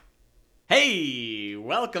Hey,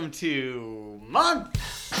 welcome to Month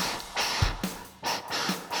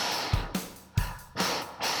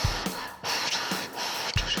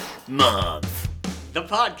the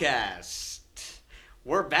podcast.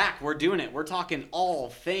 We're back. We're doing it. We're talking all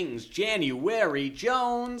things January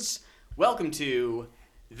Jones. Welcome to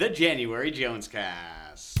the January Jones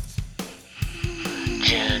cast.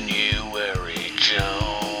 January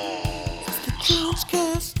Jones. The Jones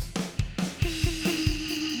cast.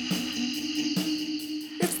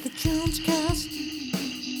 It's the Jones cast.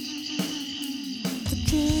 The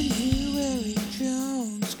January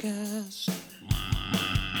Jones cast.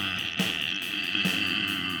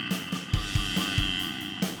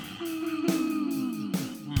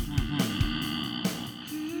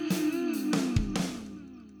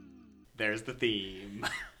 There's the theme.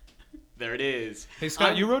 There it is. Hey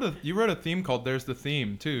Scott, you wrote a theme called "There's the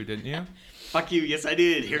Theme" too, didn't you? Fuck you. Yes, I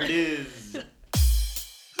did. Here it is.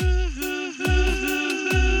 There's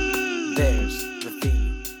the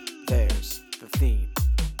theme. There's the theme.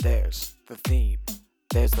 There's the theme.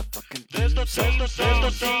 There's the fucking theme. There's the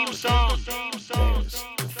theme song. There's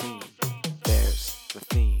the theme. There's the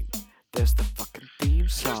theme. There's the fucking theme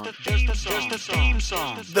song. There's the theme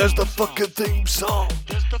song. There's the fucking theme song.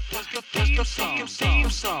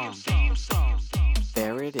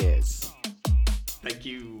 There it is. Thank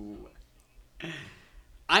you.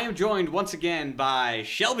 I am joined once again by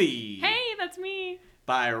Shelby. Hey, that's me.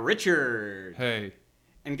 By Richard. Hey,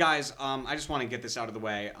 And guys, I just want to get this out of the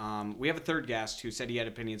way. We have a third guest who said he had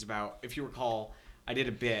opinions about, if you recall, I did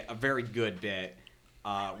a very good bit,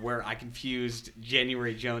 where I confused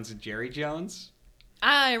January Jones and Jerry Jones.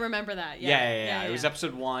 I remember that. Yeah. It was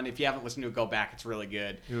episode 1. If you haven't listened to it, go back. It's really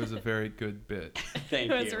good. it was a very good bit. Thank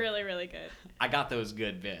It you. was really, really good. I got those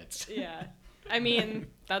good bits. Yeah. I mean,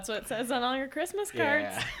 that's what it says on all your Christmas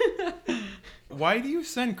cards. Yeah. Why do you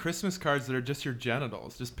send Christmas cards that are just your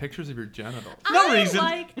genitals, just pictures of your genitals? No reason. I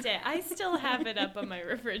liked it. I still have it up on my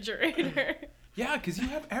refrigerator. Yeah, because you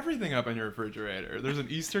have everything up on your refrigerator. There's an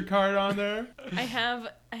Easter card on there. I have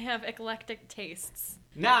eclectic tastes.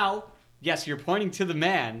 Now, yes, you're pointing to the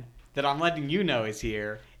man that I'm letting you know is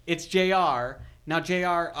here. It's JR. Now,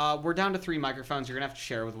 JR, we're down to 3 microphones. You're gonna have to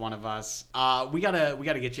share with one of us. We gotta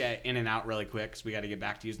get you in and out really quick because we gotta get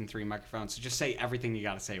back to using 3 microphones. So just say everything you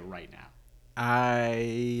gotta say right now.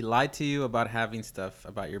 I lied to you about having stuff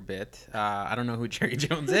about your bit. I don't know who Jerry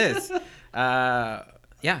Jones is.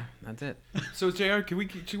 Yeah, that's it. So JR, can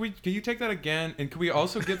you take that again? And can we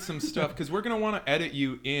also get some stuff because we're gonna want to edit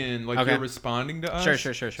you in, like Okay. you're responding to us.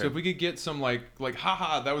 Sure. So if we could get some like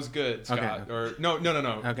haha, that was good, Scott, Okay. or no,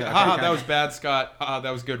 Okay, haha, okay. that was bad, Scott. Haha,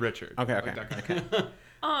 that was good, Richard. Okay. Like that kind of-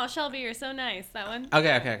 Oh, Shelby, you're so nice. That one.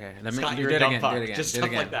 Okay. Let me Scott, do you're it a dumb again. fuck. Do it again. Just do it stuff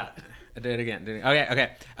again. like that. Do it again.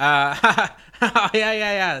 Okay.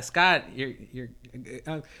 Yeah. Scott, you're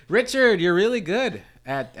Richard. You're really good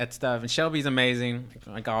at stuff, and Shelby's amazing,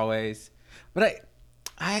 like always. But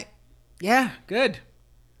yeah, good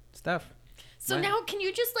stuff. So Right. now, can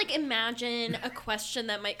you just imagine a question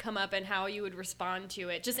that might come up and how you would respond to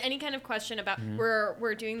it? Just any kind of question about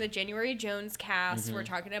we're doing the January Jones cast. We're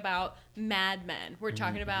talking about Mad Men. We're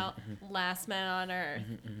talking about Last Man on Earth.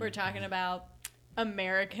 We're talking about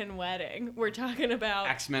American Wedding. We're talking about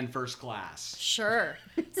X-Men First Class. sure.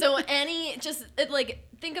 So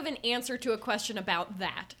think of an answer to a question about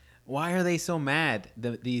that. Why are they so mad?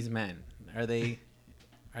 These men are they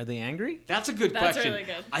angry? That's a good That's question. really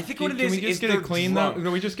good. I think Can, what it can is we just is get they're it clean drunk. though?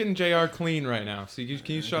 No, we just getting JR clean right now. So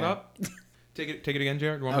can you shut up? Take it again,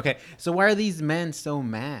 JR. One more Okay, so why are these men so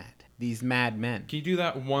mad? These mad men. Can you do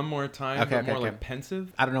that one more time, Okay, but more okay. like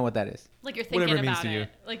pensive? I don't know what that is. Like you're Whatever thinking it means about to you. it.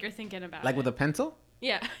 Like you're thinking about Like it. with a pencil?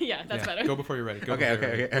 Yeah, that's better. Go before you're ready. Go Okay, before you're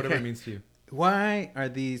ready. okay. Whatever it means to you. Why are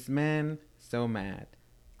these men so mad?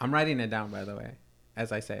 I'm writing it down, by the way,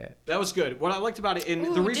 as I say it. That was good. What I liked about it, and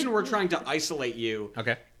Ooh, the reason did- we're trying to isolate you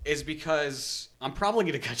Okay. is because I'm probably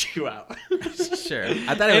going to cut you out. Sure.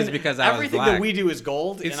 I thought it was And because I was everything black. that we do is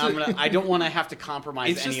gold, It's and a- I don't want to have to compromise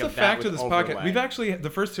It's any just the of that fact with of this overlay. podcast. We've actually, the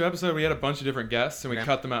first 2 episodes, we had a bunch of different guests, and we Okay.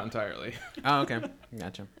 cut them out entirely. Oh, okay.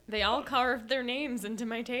 Gotcha. They all carved their names into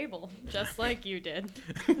my table, just like you did.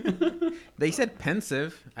 They said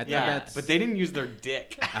pensive. I thought Yeah, that's... but they didn't use their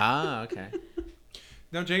dick. Ah, okay.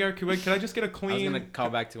 No, JR, can I just get a I was clean... going to call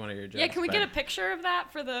back to one of your jokes. Yeah, can we get a but- picture of that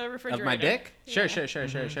for the refrigerator? Of my dick? Sure. Yeah.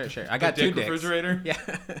 Sure. I the got 2 dick dicks. refrigerator? Yeah.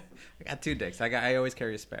 I got 2 dicks. I always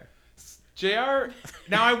carry a spare. JR,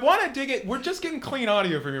 now I want to dig it. We're just getting clean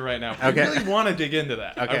audio from you right now. Okay. I really want to dig into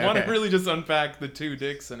that. Okay, I want to okay. really just unpack the 2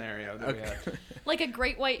 dick scenario that we Okay. had. Like a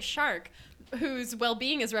great white shark whose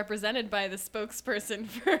well-being is represented by the spokesperson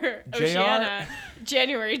for Oceania,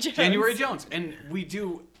 January Jones. January Jones, and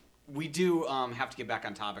we do have to get back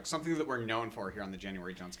on topic. Something that we're known for here on the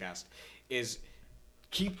January Jones Cast is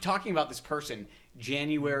keep talking about this person,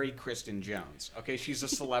 January Kristen Jones. Okay, she's a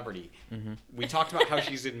celebrity. We talked about how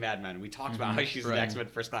she's in Mad Men. We talked about how she's in X-Men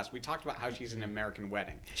First Class. We talked about how she's in American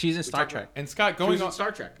Wedding. She's in We Star talked Trek. about- And Scott, She was going in on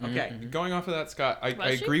Star Trek. Okay. Going off of that, Scott,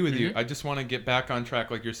 I she? agree with you. I just want to get back on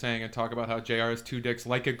track, like you're saying, and talk about how JR has two dicks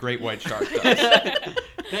like a great white shark does.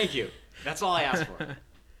 Thank you. That's all I asked for.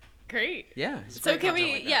 Great. Yeah. it's So great can content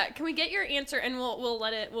we like that. can we get your answer and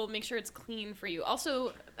we'll make sure it's clean for you.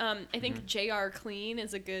 Also, I think JR Clean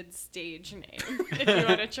is a good stage name if you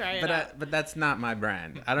want to try it out. But that's not my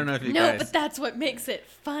brand. I don't know if you No, guys. but that's what makes it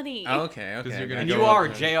funny. Okay. you're Okay. gonna And got you it. Go are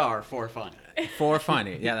up JR for fun. For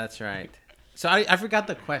funny. Yeah, that's right. So I forgot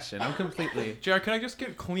the question. I'm completely. JR, can I just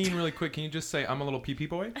get clean really quick? Can you just say I'm a little pee-pee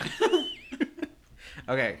boy?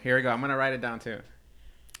 Okay, here we go. I'm gonna write it down too.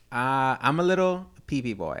 I'm a little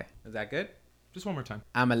pee-pee boy. Is that good? Just one more time.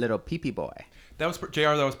 I'm a little pee-pee boy. That was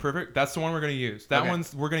JR. That was perfect. That's the one we're gonna use. That Okay.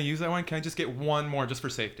 we're gonna use that one. Can I just get one more just for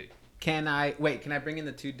safety? Can I bring in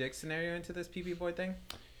the two dick scenario into this pee-pee boy thing?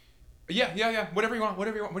 Yeah. Whatever you want. What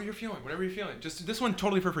are you feeling? Just this one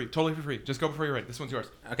totally for free. Just go before you're ready. This one's yours.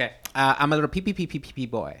 Okay. I'm a little pee-pee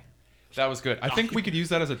boy. That was good. I think we could use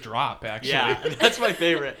that as a drop, actually. Yeah, that's my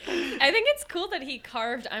favorite. I think it's cool that he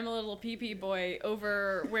carved "I'm a little pee-pee boy"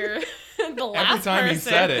 over where the last Every time he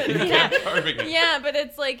person. said it, he yeah. kept carving it. Yeah, but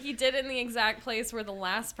it's like he did it in the exact place where the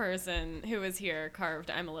last person who was here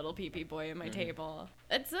carved "I'm a little pee-pee boy" in my table.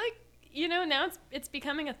 It's like, now it's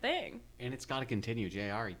becoming a thing. And it's got to continue,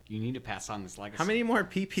 JR. You need to pass on this legacy. How many more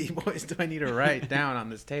pee-pee boys do I need to write down on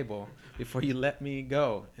this table before you let me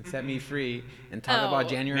go and set me free and talk Oh, about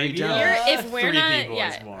January Maybe Jones? If we're 3 not- people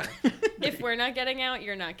yeah. is more. If we're not getting out,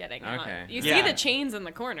 you're not getting out. Okay. You Yeah. see the chains in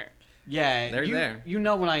the corner. Yeah, They're you, there. You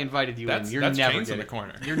know when I invited you That's in, you're chains never in getting the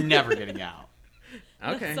corner. You're never getting out.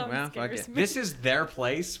 Okay, That well, sounds fuck scares it. me. This is their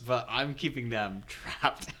place, but I'm keeping them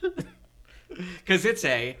trapped. Because it's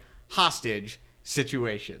a hostage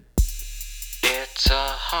situation. It's a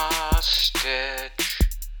hostage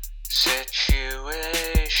situation.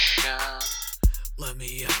 Let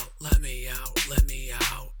me out, let me out, let me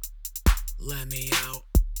out, let me out.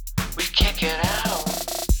 We can't get out.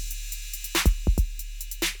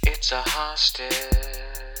 It's a hostage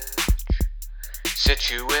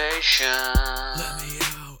situation. Let me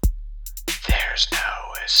out, There's no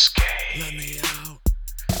escape. let me out.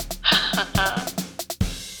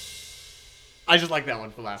 I just like that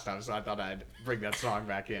one for last time, so I thought I'd bring that song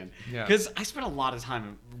back in. Yeah. Because I spent a lot of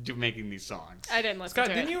time making these songs. I didn't listen Scott,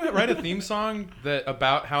 to didn't it. you write a theme song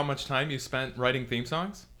about how much time you spent writing theme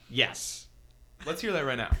songs? Yes. Let's hear that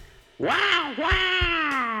right now.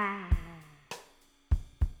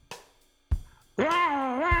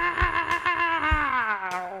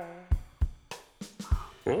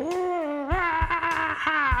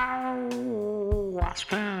 I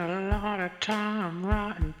spent a lot of time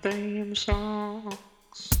writing theme songs.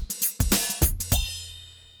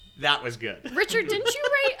 That was good. Richard, didn't you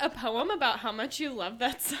write a poem about how much you love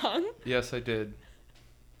that song? Yes, I did.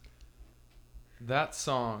 That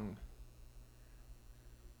song,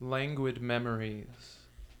 Languid Memories,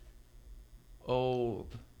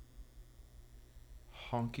 old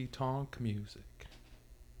honky-tonk music,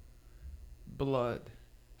 blood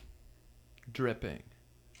dripping.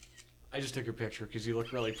 I just took your picture because you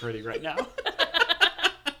look really pretty right now.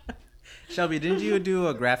 Shelby, didn't you do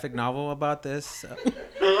a graphic novel about this?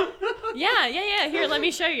 Yeah. Here, let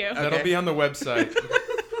me show you. That'll Okay. be on the website.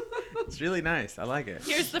 It's really nice. I like it.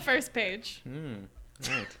 Here's the first page.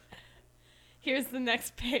 Right. Here's the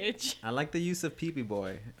next page. I like the use of pee-pee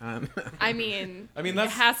boy. I mean, I mean, it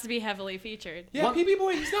that's- has to be heavily featured. Yeah, PB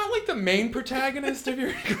Boy, he's not like the main protagonist of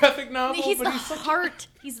your graphic novel, He's but the he's such heart.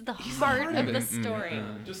 He's the heart heart of of the it. story.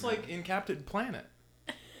 just like in Captain Planet.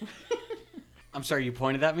 I'm sorry, you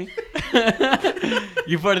pointed at me?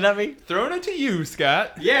 You pointed at me? Throwing it to you,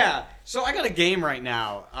 Scott. Yeah. So I got a game right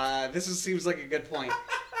now. Seems like a good point.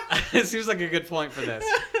 It seems like a good point for this.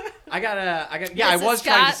 Yeah, I This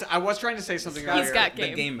is was trying to say something He's earlier. got the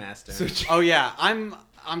game. game master. Oh yeah, I'm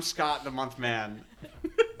Scott the Month Man.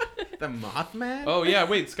 The Mothman? Oh yeah,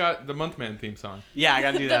 wait, Scott, the Monthman theme song. Yeah, I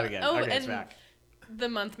gotta do that again. Oh, Okay, it's and back. the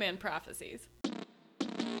Monthman prophecies.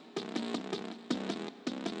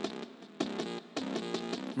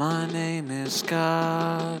 My name is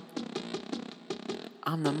Scott.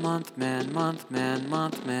 I'm the month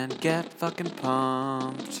man, get fucking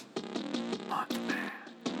pumped. Month man.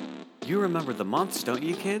 You remember the months, don't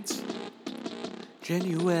you, kids?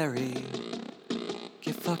 January,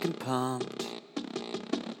 get fucking pumped.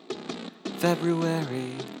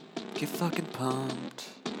 February, get fucking pumped.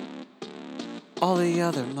 all the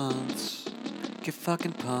other months get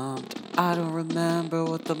fucking pumped. I don't remember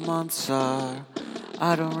what the months are.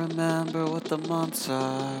 I don't remember what the months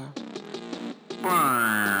are.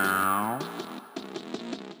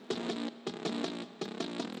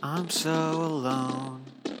 I'm so alone.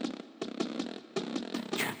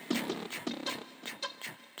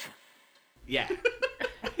 Yeah.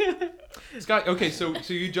 Scott, okay, so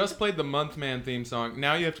you just played the Monthman theme song.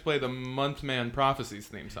 Now you have to play the Monthman Prophecies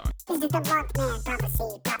theme song. This is the Mothman prophecy,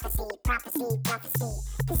 prophecy, prophecy, prophecy.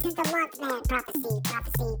 This is the Mothman prophecy,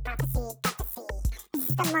 prophecy, prophecy, prophecy. This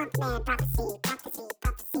is the Mothman prophecy, prophecy,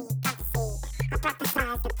 prophecy, prophecy. I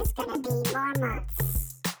prophesied that there's gonna be more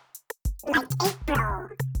months. Like April,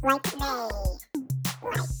 like May,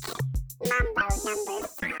 like Mambo number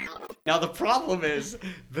 5. Now the problem is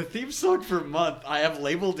the theme song for month I have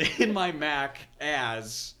labeled in my Mac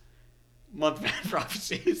as Monthman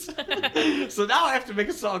Prophecies. So now I have to make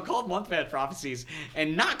a song called Monthman Prophecies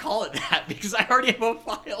and not call it that because I already have a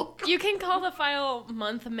file. You can call the file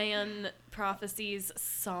Monthman Prophecies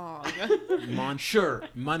song. Sure,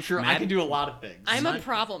 Month I can do a lot of things. I'm a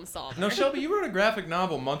problem solver. No, Shelby, you wrote a graphic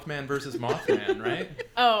novel, Monthman versus Mothman, right?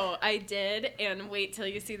 Oh, I did, and wait till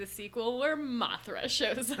you see the sequel where Mothra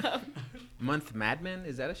shows up. Month Madmen?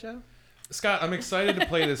 Is that a show? Scott, I'm excited to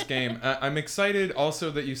play this game. I'm excited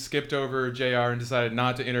also that you skipped over JR and decided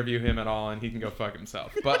not to interview him at all and he can go fuck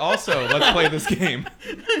himself. But also, let's play this game.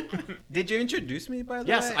 Did you introduce me, by the way?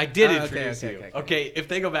 Yes, I did Oh, introduce you. Okay, if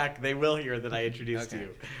they go back, they will hear that I introduced Okay.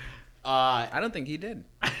 you. I don't think he did.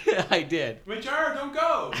 I did. Wait, JR, don't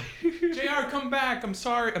go! JR, come back. I'm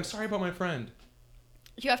sorry. I'm sorry about my friend.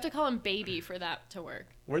 You have to call him Baby for that to work.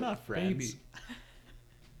 We're not friends. Baby.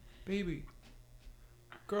 Baby.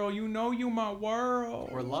 Girl, you know you my world.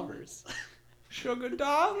 We're lovers. Sugar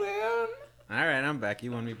darling. All right, I'm back.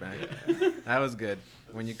 You want me back. That was good.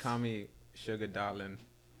 When you call me Sugar Darling,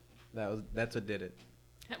 that's what did it.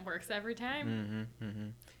 It works every time.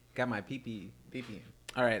 Got my pee-pee in.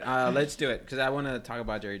 All right, let's do it because I want to talk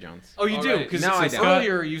about Jerry Jones. Oh, you All do? right. Because No, I don't.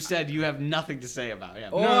 earlier you said you have nothing to say about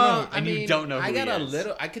him. Well, and you don't know who I got he a is.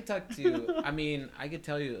 little. I could talk to. I could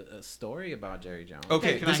tell you a story about Jerry Jones.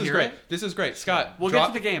 Okay, can this I is hear great. it? This is great. Scott, We'll drop,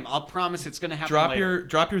 get to the game. I'll promise it's going to happen later.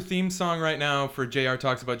 drop your theme song right now for JR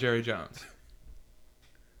Talks About Jerry Jones.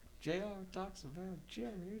 JR talks about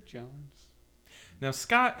Jerry Jones. Now,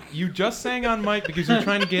 Scott, you just sang on mic because you're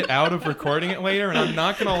trying to get out of recording it later, and I'm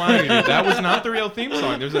not going to lie to you. That was not the real theme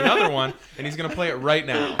song. There's another one, and he's going to play it right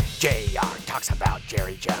now. JR talks about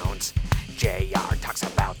Jerry Jones. JR talks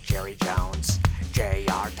about Jerry Jones.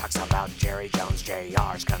 JR talks about Jerry Jones.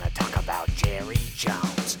 JR's gonna talk about Jerry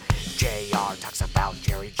Jones. JR talks about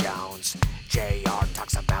Jerry Jones. JR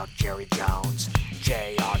talks about Jerry Jones.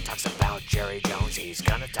 JR talks about Jerry Jones. He's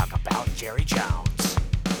gonna talk about Jerry Jones.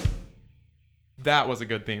 That was a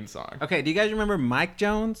good theme song. Okay, do you guys remember Mike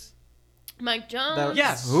Jones? Mike Jones. The-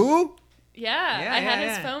 Yes. Who? Yeah, Yeah, I had yeah,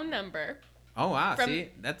 his yeah. phone number Oh wow. From- See,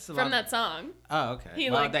 that's a from lot. that song. Oh okay. He,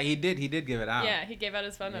 well, like- that he did give it out. Yeah, he gave out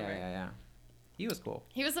his phone Yeah, number. yeah. He was cool.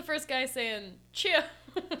 He was the first guy saying cheer,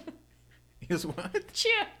 He was what?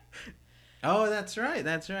 cheer. Oh, that's right.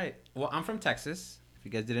 That's right. Well, I'm from Texas. If you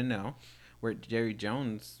guys didn't know, where Jerry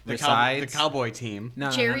Jones The resides. cowboy team. No,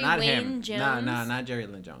 Jerry not Wayne him. Jones? No, not Jerry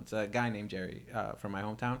Lynn Jones. A guy named Jerry from my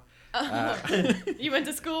hometown. You went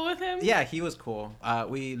to school with him? Yeah, he was cool.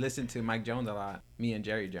 We listened to Mike Jones a lot. Me and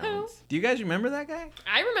Jerry Jones. Do you guys remember that guy?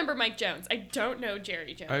 I remember Mike Jones. I don't know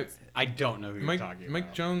Jerry Jones. I don't know who you're talking about.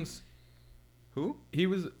 Mike Jones, Who? he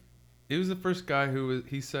was the first guy who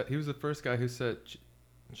said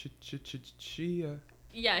chia.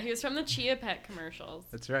 Yeah, he was from the Chia Pet commercials.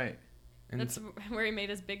 That's right. And That's where he made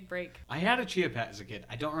his big break. I had a Chia Pet as a kid.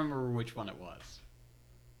 I don't remember which one it was.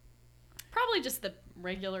 Probably just the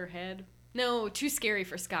regular head. No, too scary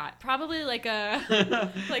for Scott. Probably like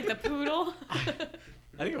a like the poodle.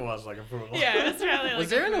 I think it was like a poodle. Yeah, it's probably like Was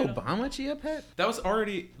there a an poodle. Obama Chia Pet? that was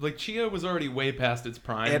already like Chia was already way past its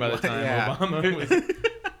prime by the was- time yeah. Obama was.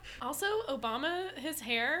 Also, Obama, his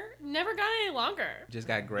hair never got any longer. Just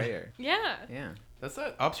got grayer. Yeah. Yeah. That's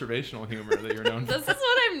that observational humor that you're known for. This is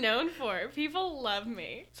what I'm known for. People love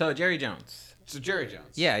me. So Jerry Jones. So Jerry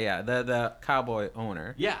Jones. Yeah. The cowboy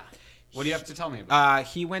owner. Yeah. What do you have to tell me about?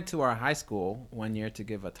 He went to our high school one year to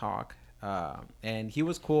give a talk, and he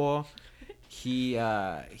was cool. He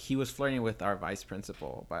was flirting with our vice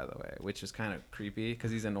principal, by the way, which is kind of creepy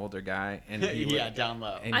because he's an older guy. And he Yeah, down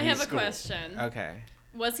low. and I have he's a cool. question. Okay.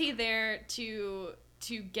 Was he there to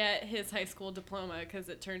to get his high school diploma because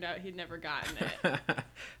it turned out he'd never gotten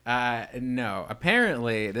it. No.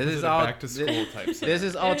 Apparently, this This is is a all back to school type This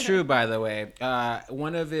is all true, by the way.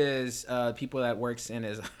 One of his people that works in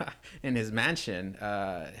his in his mansion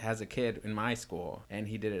has a kid in my school, and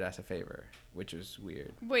he did it as a favor, which was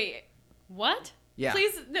weird. Wait, what? Yeah.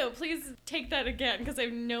 Please take that again because I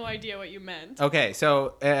have no idea what you meant. Okay,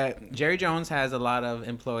 so Jerry Jones has a lot of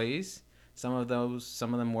employees. Some of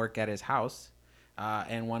them work at his house,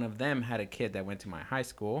 and one of them had a kid that went to my high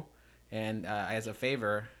school, and as a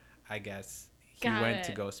favor, I guess he Got went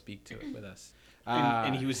to it. go speak to it with us.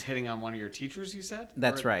 And he was hitting on one of your teachers, you said?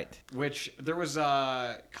 That's right. Which there was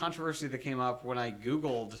a controversy that came up when I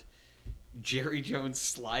Googled Jerry Jones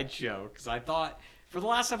slideshow because I thought for the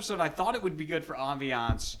last episode I thought it would be good for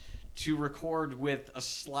ambiance to record with a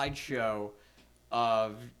slideshow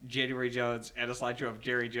of January Jones and a slideshow of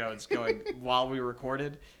Jerry Jones going while we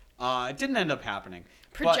recorded. It didn't end up happening.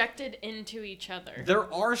 But Projected into each other. there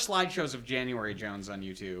are slideshows of January Jones on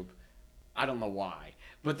YouTube. I don't know why,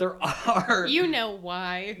 but there are. You know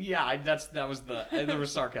why. Yeah, there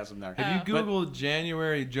was sarcasm there. Have you Googled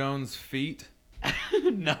January Jones feet?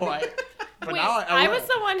 No, But Wait, now I was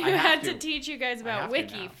the one who I have had to teach you guys about have to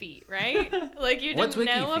Wiki now. Feet, right? Like you What's didn't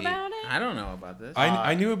Wiki know Feet? about it? I don't know about this.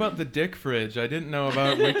 I knew about the dick fridge. I didn't know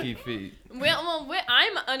about Wiki feet.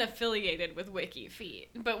 I'm unaffiliated with Wiki Feet,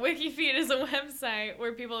 but Wiki Feet is a website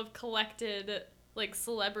where people have collected like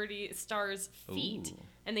celebrity stars' feet, Ooh.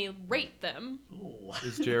 and they rate them.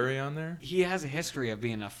 Is Jerry on there? He has a history of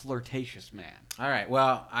being a flirtatious man. All right.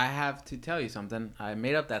 Well, I have to tell you something. I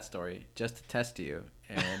made up that story just to test you,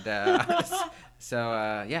 and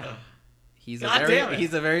yeah, he's God damn it.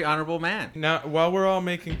 he's a very honorable man. Now, while we're all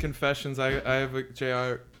making confessions, I have a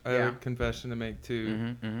JR. I have Yeah. a confession to make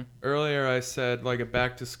too. Mm-hmm. Earlier, I said like a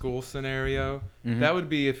back to school scenario. That would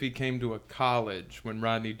be if he came to a college when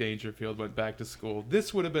Rodney Dangerfield went back to school.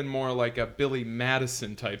 This would have been more like a Billy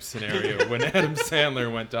Madison type scenario when Adam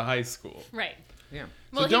Sandler went to high school. Right. Yeah.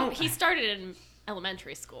 Well, don't- he started in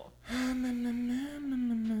elementary school.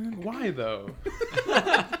 Why though?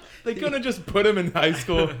 They couldn't have just put him in high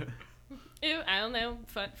school. Ew, I don't know.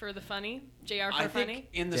 For the funny, JR for I funny. think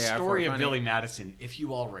in the Yeah, story for of funny. Billy Madison, if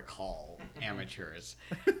you all recall, amateurs,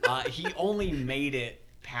 he only made it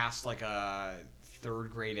past like a third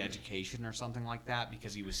grade education or something like that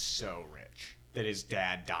because he was so rich that his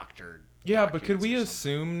dad doctored. Yeah, but could documents we or something.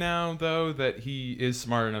 assume now though that he is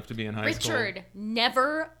smart enough to be in high school? Richard,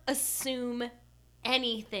 never assume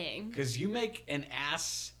anything. Because you make an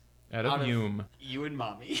ass Out of Hume. you and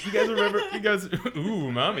mommy. You guys remember? You guys,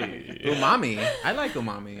 ooh, mommy. Yeah. Umami. I like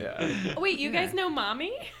umami. Yeah. Wait, you guys know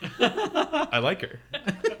Mommy? I like her.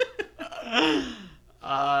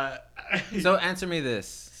 So answer me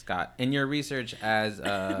this, Scott. In your research as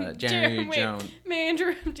January Wait, Jones. may I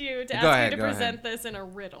interrupt you to Go ask ahead, you to go present this in a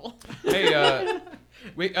riddle? Hey,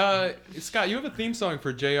 wait, Scott, you have a theme song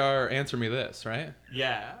for JR Answer Me This, right?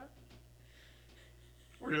 Yeah.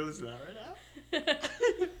 We're gonna listen to that right now.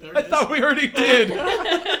 I thought we already did.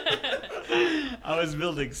 I was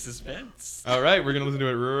building suspense. All right, we're gonna listen to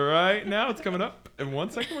it right now. It's coming up in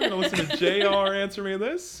 1 second. We're gonna listen to JR Answer Me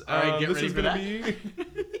This. All right, get this ready is for gonna be.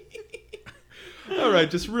 All right,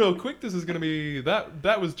 just real quick. This is gonna be that.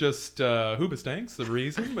 That was just Hoobastanks, the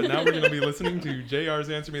reason. But now we're gonna be listening to JR's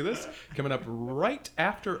Answer Me This coming up right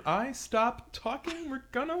after I stop talking. We're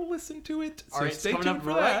gonna listen to it. So All right, it's stay coming tuned up for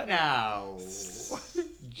right that. now.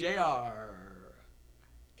 JR.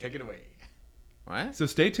 Take it away. What? So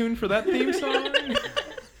stay tuned for that theme song.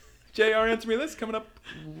 JR Answer Me This coming up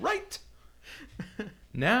right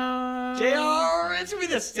now. JR, answer me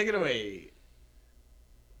this. Take it away.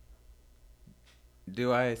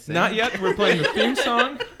 Do I sing? Not yet. We're playing the theme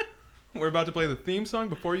song. We're about to play the theme song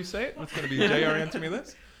before you say it. It's going to be JR Answer Me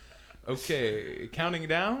This. Okay, counting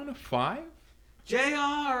down. 5.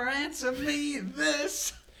 JR, answer me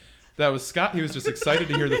this. That was Scott. He was just excited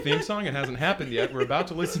to hear the theme song. It hasn't happened yet. We're about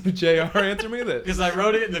to listen to JR Answer Me This. Because I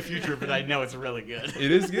wrote it in the future, but I know it's really good. It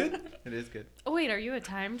is good. It is good. Oh, wait, are you a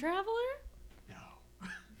time traveler? No.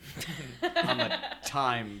 I'm a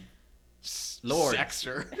time Lord.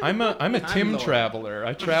 sexer. I'm a Time Tim Lord. traveler.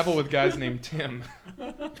 I travel with guys named Tim.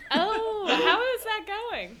 Oh, how is that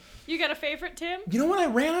going? You got a favorite, Tim? You know what? I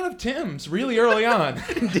ran out of Tims really early on.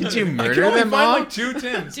 Did you I could murder only them find all? like 2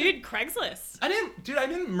 Tims. Dude, Craigslist. I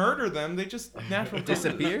didn't murder them. They just natural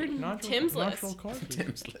Disappeared? Tim's natural list. causes.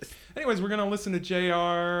 Tim's list. Anyways, we're gonna listen to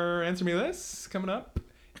JR Answer Me This coming up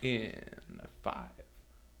in 5,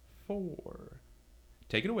 4.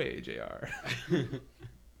 Take it away, JR.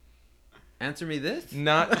 Answer me this.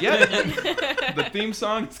 Not yet. The theme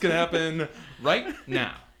song is gonna happen right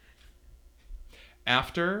now.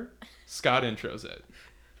 after Scott intros it.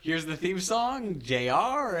 Here's the theme song.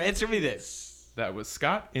 JR, answer me this. That was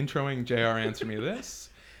Scott introing JR Answer Me This.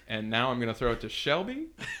 And now I'm going to throw it to Shelby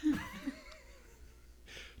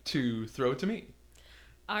to throw it to me.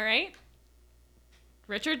 All right.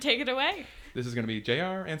 Richard, take it away. This is going to be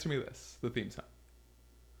JR Answer Me This, the theme song.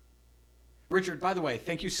 Richard, by the way,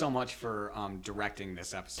 thank you so much for directing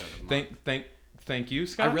this episode of mine. Thank you,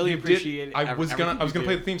 Scott. I really You did- appreciate it. I was everything gonna you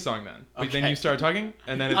play do. the theme song then, but Okay. then you started talking,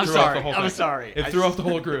 and then it I'm threw off sorry. the whole I'm thing. sorry. It I threw just- off the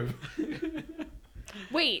whole groove.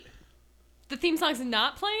 Wait. The theme song's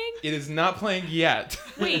not playing? It is not playing yet.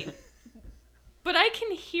 Wait. But I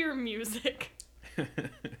can hear music.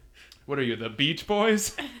 What are you, the Beach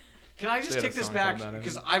Boys? Can I just They had take a this song back? called that,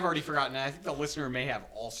 Because I've already forgotten, and I think the listener may have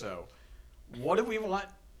also. What do we want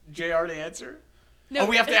JR to answer? No, Oh,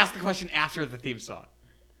 we have to ask the question after the theme song.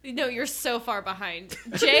 No, you're so far behind.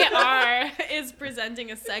 JR is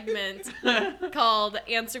presenting a segment called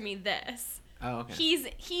Answer Me This. Oh, okay.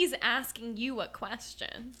 He's asking you a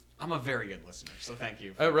question. I'm a very good listener, so thank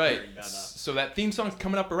you for All right. clearing that up. So that theme song's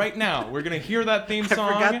coming up right now. We're gonna hear that theme I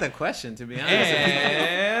song. forgot the question, to be honest.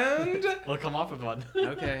 And We'll come up with one.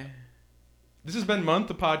 Okay. this has been Month,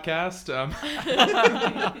 the podcast.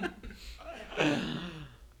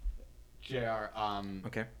 JR,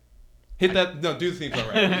 Okay. Hit that. No, do the theme song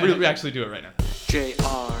right. We actually do it right now.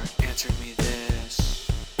 JR, answer me this.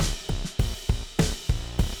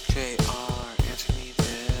 JR, answer me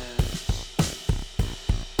this.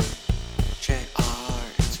 JR,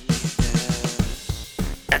 answer me this.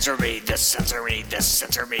 Answer me this, answer me this,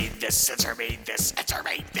 answer me this, answer me this, answer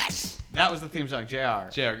me this. that was the theme song, JR.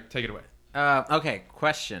 JR, take it away. Okay,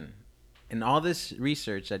 question. In all this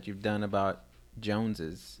research that you've done about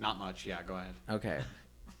Joneses, Not much, yeah, go ahead. okay,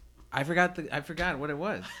 I forgot what it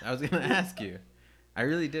was. I was gonna ask you. I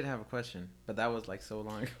really did have a question, but that was like so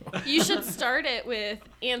long ago. You should start it with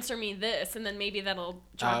Answer Me This, and then maybe that'll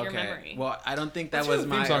jog your Okay. memory. Well, I don't think that Let's was hear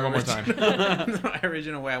the my theme song one more time. my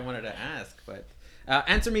original way I wanted to ask. But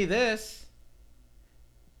answer me this: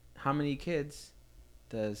 how many kids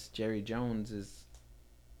does Jerry Jones's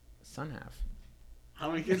son have? How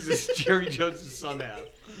many kids does Jerry Jones' son have?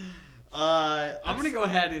 I'm going to go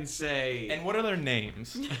ahead and say... And what are their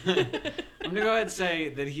names? I'm going to go ahead and say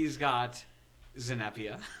that he's got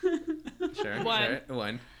Zenepia, Sure. One. Sure.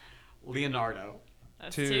 One. Leonardo,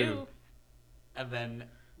 That's Two. two. and then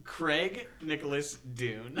Craig Nicholas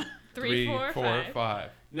Dune. Three, four, five. 5.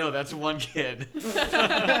 No, that's one kid.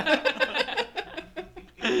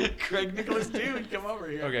 Craig Nicholas Dune, come over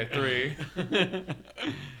here. Okay, 3.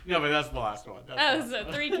 No, but that's the last one. That's Oh, the last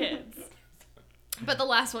so 3 kids. But the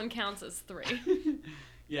last one counts as 3.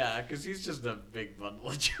 Yeah, because he's just a big bundle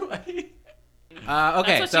of joy. Okay, That's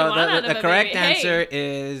what you so want out the of a correct baby. Hey. answer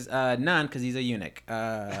is none, because he's a eunuch.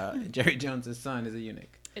 Jerry Jones's son is a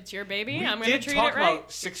eunuch. It's your baby. We I'm going to did treat talk it right.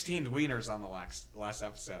 about 16 wieners on the last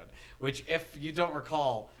episode, which, if you don't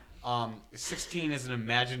recall, 16 is an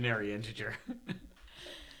imaginary integer.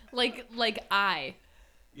 Like I.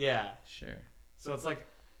 Yeah, Sure. so it's like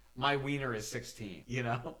my wiener is 16, you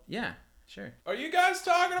know? Yeah, sure. Are you guys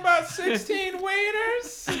talking about 16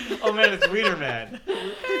 wieners? Oh man, it's Wiener Man.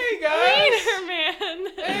 Hey, guys. Wiener man.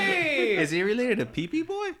 Hey. Is he related to Pee Pee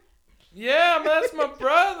Boy? Yeah, that's my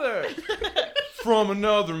brother. From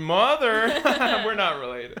another mother. We're not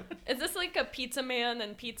related. Is this like a pizza man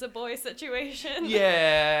and pizza boy situation?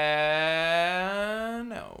 Yeah,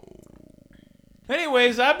 no.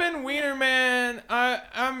 Anyways, I've been Wiener Man.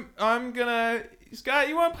 I'm gonna. Scott,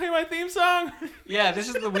 you want to play my theme song? Yeah, this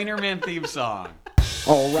is the Wiener Man theme song.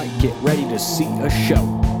 Alright, get ready to see a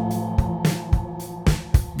show.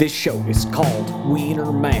 This show is called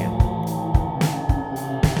Wiener Man.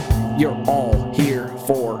 You're all here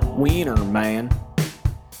for Wiener Man,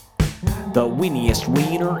 the weeniest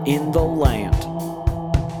wiener in the land.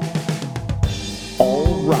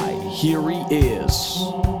 Alright, here he is.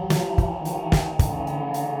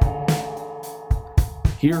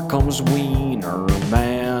 Here comes Wiener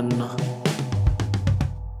Man.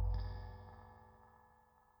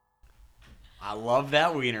 I love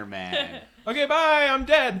that Wiener Man. Okay, bye. I'm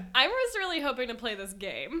dead. I was really hoping to play this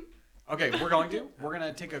game. Okay, we're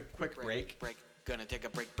gonna take a quick break. Gonna take a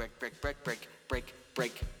break. Gonna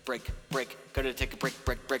take a break.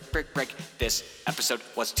 This episode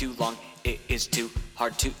was too long. It is too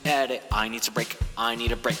hard to edit. I need a break. Let's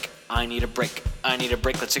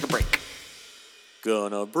take a break.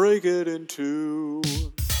 Gonna break it in two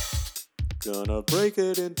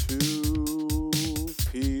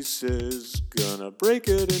pieces. Gonna break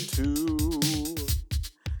it in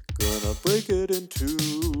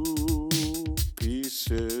two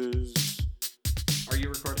pieces. Are you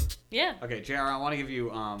recording? Yeah. Okay, JR, I want to give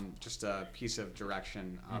you just a piece of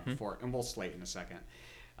direction before, and we'll slate in a second.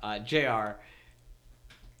 JR,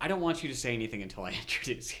 I don't want you to say anything until I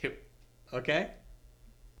introduce you. Okay?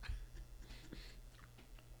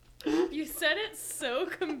 You said it so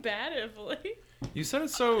combatively. You said it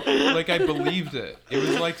so like I believed it. It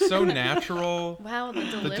was like so natural. Wow, the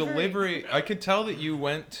delivery. The delivery. I could tell that you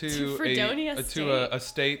went to Fredonia a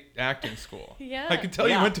state acting school. Yeah. I could tell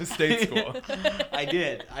you went to state school I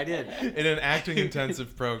did. in an acting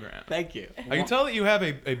intensive program. Thank you. I can tell that you have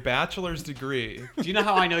a bachelor's degree. Do you know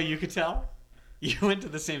how I know you could tell? You went to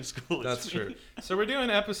the same school as That's me. true. So we're doing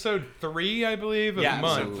episode 3, I believe, of Yeah,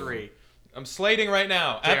 month. episode 3. I'm slating right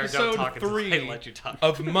now. JR, don't Episode talk until I 3 let you talk.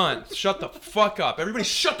 of month. Shut the fuck up. Everybody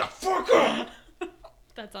shut the fuck up.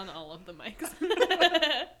 That's on all of the mics.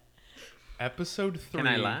 Episode 3. Can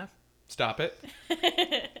I laugh? Stop it.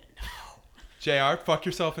 JR, fuck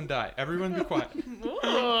yourself and die. Everyone be quiet.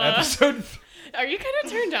 Episode Are you kind of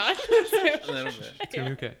turned on? A little bit. It's gonna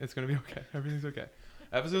be okay. It's gonna be okay. Everything's okay.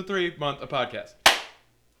 Episode 3, month, a podcast.